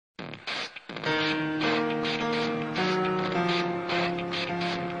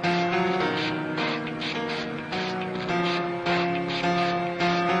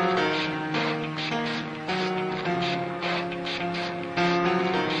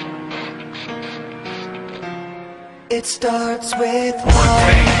It starts with one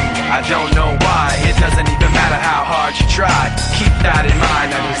thing, I don't know why. It doesn't even matter how hard you try. Keep that in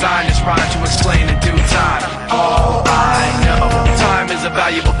mind. I designed this rhyme to explain in due time. All I know, time is a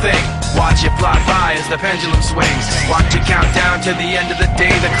valuable thing. Watch it fly by as the pendulum swings. Watch it count down to the end of the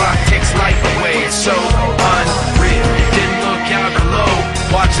day. The clock takes life away. It's so unreal. Didn't look out below.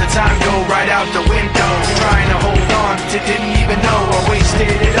 Watch the time go right out the window. Trying to hold on to didn't even know I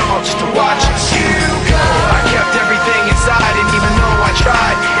wasted it all just to watch you go. I kept everything inside, and even though I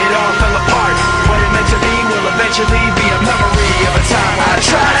tried, it all fell apart. What it meant to be will eventually be a memory of a time I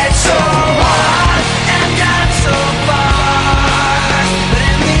tried so hard and got so far, but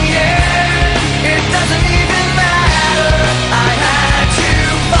in the end, it doesn't even matter. I had to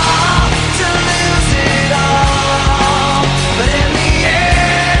fall to lose it all, but in the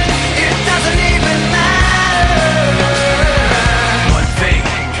end, it doesn't even matter. One thing,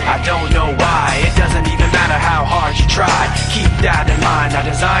 I don't know why. It doesn't even matter how hard you try. Keep that in mind. I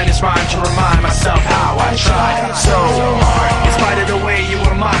designed this rhyme to remind myself how I tried so hard. In spite of the way you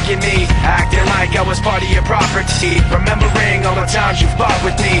were mocking me, acting like I was part of your property, remembering all the times you fought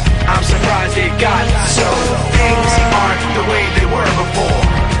with me, I'm surprised it got so. Things aren't the way they were before.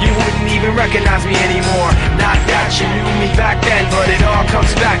 You wouldn't even recognize me anymore. Not that you knew me back then, but it all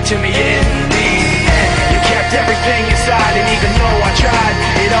comes back to me in the end. You kept everything inside, and even though I tried,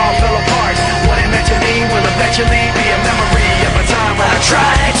 it all fell apart. What it meant to me will eventually be a memory of a time when I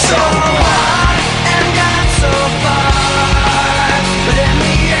tried so hard and got so far, but in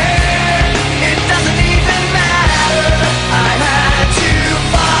the end, it doesn't even matter. I had to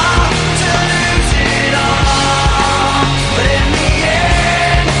fall to lose it all, but in the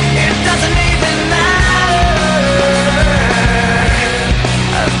end, it doesn't even matter.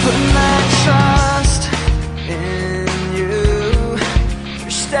 I put my trust in you,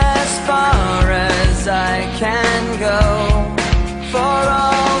 pushed as far as I can go. For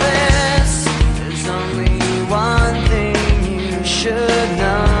all this, there's only one thing you should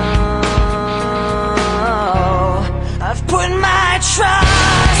know. I've put my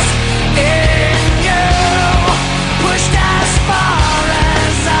trust in you, pushed as far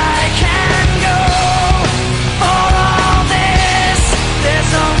as I can go. For all this,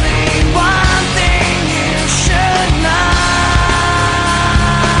 there's only one thing you should know.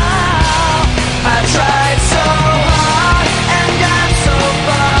 I tried so hard and got so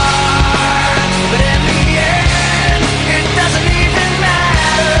far, but in the end, it doesn't even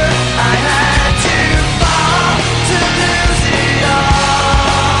matter. I had to fall to lose it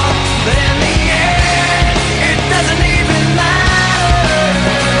all, but in the end, it doesn't even matter.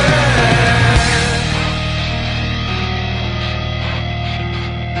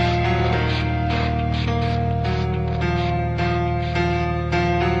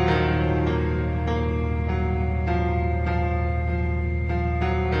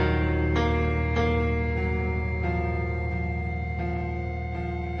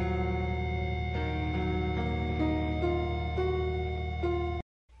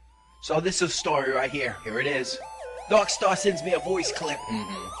 So this is a story right here. Here it is. Darkstar sends me a voice clip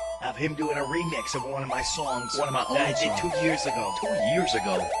of him doing a remix of one of my songs. One of my own that I did songs. 2 years ago. 2 years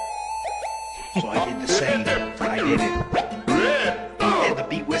ago. So I did the same. I did it. And the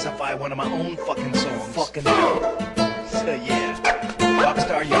beat whizzify one of my own fucking songs. Fucking hell. So yeah.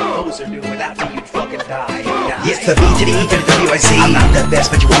 Darkstar, you're a poser, dude. Without me, you'd fucking die. It's the B to the E to the W-I-C. I'm not the best,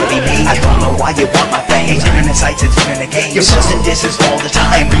 but you wanna be me. I don't know why you want my fame. Internet sites, it's internet games. You're busting disses all the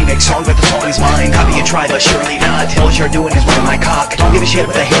time. Remix song, but the song is mine. Copy and try, but surely not. All you're doing is running my cock. Don't give a shit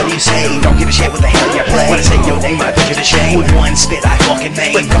what the hell you say. Don't give a shit what the hell you play. When I say your name, I put you to shame. With one spit, I fucking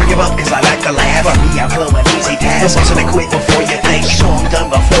name. But never give up, cause I like to laugh. For me, I'm blowing easy task. So they quit before you think. Song done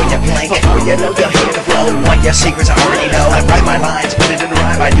before you blink. Before you know you'll hear the flow. What your secrets I already know. I write my lines, put it in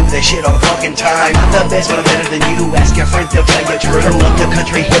rhyme. I do this shit all the fucking time. I'm not the best, but I'm better than you. Ask your friends, they'll tell you true. I love the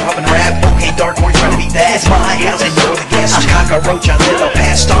country, hip hop and rap. Okay, dark horn trying to beat that. It's my house and you're the guest. I'm cockroach, a little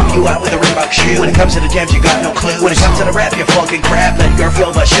pass. Stomp you out with a Reebok shoe. When it comes to the jams, you got no clue. When it comes to the rap, you fucking crap. Let your feel,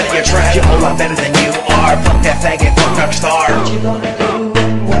 but shut your trap. You're a whole lot better than you are. Fuck that faggot, fuck Darkstar. what you gonna do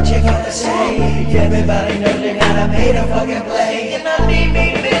and what you gonna say. Everybody knows you gotta pay to fucking play. You not need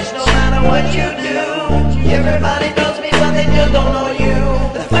me, bitch, no matter what you do. Everybody knows me, but they just don't know you.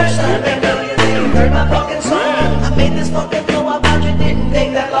 The first time they know you, they heard my fucking song. I made this fucking flow about you, didn't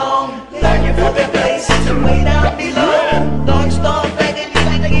take that long. Learn your fucking place, it's way down below. Darkstar, faggot, you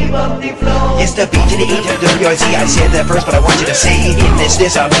like to give keep up the flow. It's the B to the E to the W-I-Z. I said that first, but I want you to see. In this,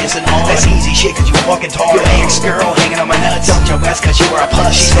 I'm missing all. That's easy shit, cause you fucking tall. Your ex-girl hanging on my nuts. Don't joke, that's cause you were a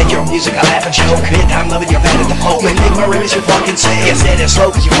puss. She said your music, I laugh and joke. Midtime loving, you're bad at the poke. You make my rims, you fucking sick. You said it's slow,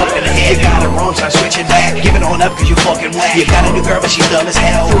 cause you fucking ahead. You got it wrong, so I'm switching back. Giving on up, cause you fucking whack. You got a new girl, but she's dumb as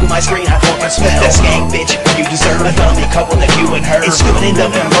hell. Through my screen, I fucking smell. That skank bitch, you deserve a dummy couple that you and her. It's stupid and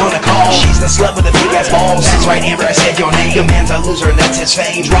dumb, and I'm gonna call. She's the slut with the big ass balls. That's right, Amber, I said your name. Your man's a loser, and that's his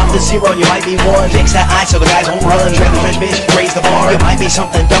fame. Drop the zero, and you might be one. Fix that eye so the guys won't run. Trap the French bitch, raise the bar. You might be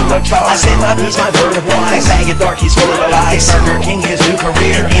something, don't look far. I said my piece, my bird of wine. Bag of dark, he's full of lies. Burger King, his new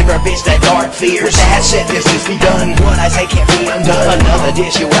career. Amber, bitch, that dark fear. With that said, this just be done. What I say can't be undone. Another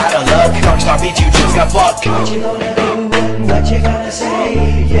dish, you out of luck. Darkstar bitch, you just got fucked. What you gonna do and what you gonna say?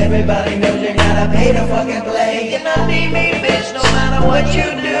 Everybody knows you gotta pay to fucking play. You cannot be me, bitch, no matter what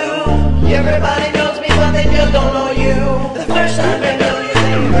you do. Everybody knows me, but they just don't know you. The first time they know you,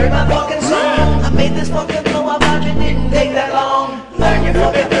 they heard my fucking song. I made this fucking flow about you, didn't take that long. Learn your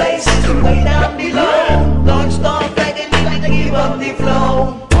fucking places, way down below. Darkstar begging you like to keep up the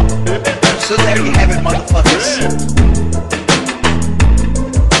flow. So there you have it, motherfuckers.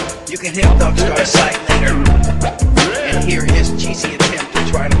 You can hit Darkstar's site later and hear his cheesy attempt to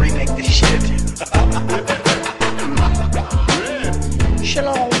try to remake this shit.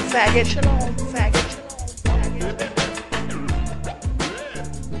 Shalom, faggot, shalom, faggot, shalom, faggot.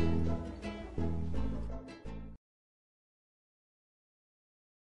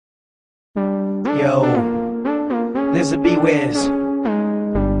 Yo, this is B-Wiz.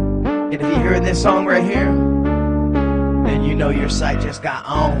 And if you hear this song right here, then you know your site just got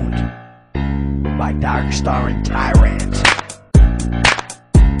owned by Darkstar and Tyrant.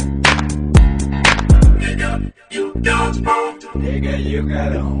 Nigga, you don't own. Nigga, you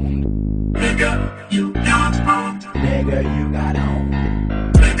got owned. Nigga, you don't own. Nigga, you got owned.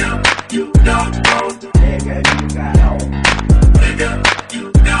 Nigga, you don't own. Nigga, you got owned. Nigga,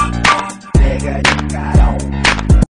 you don't own. Nigga, you got owned.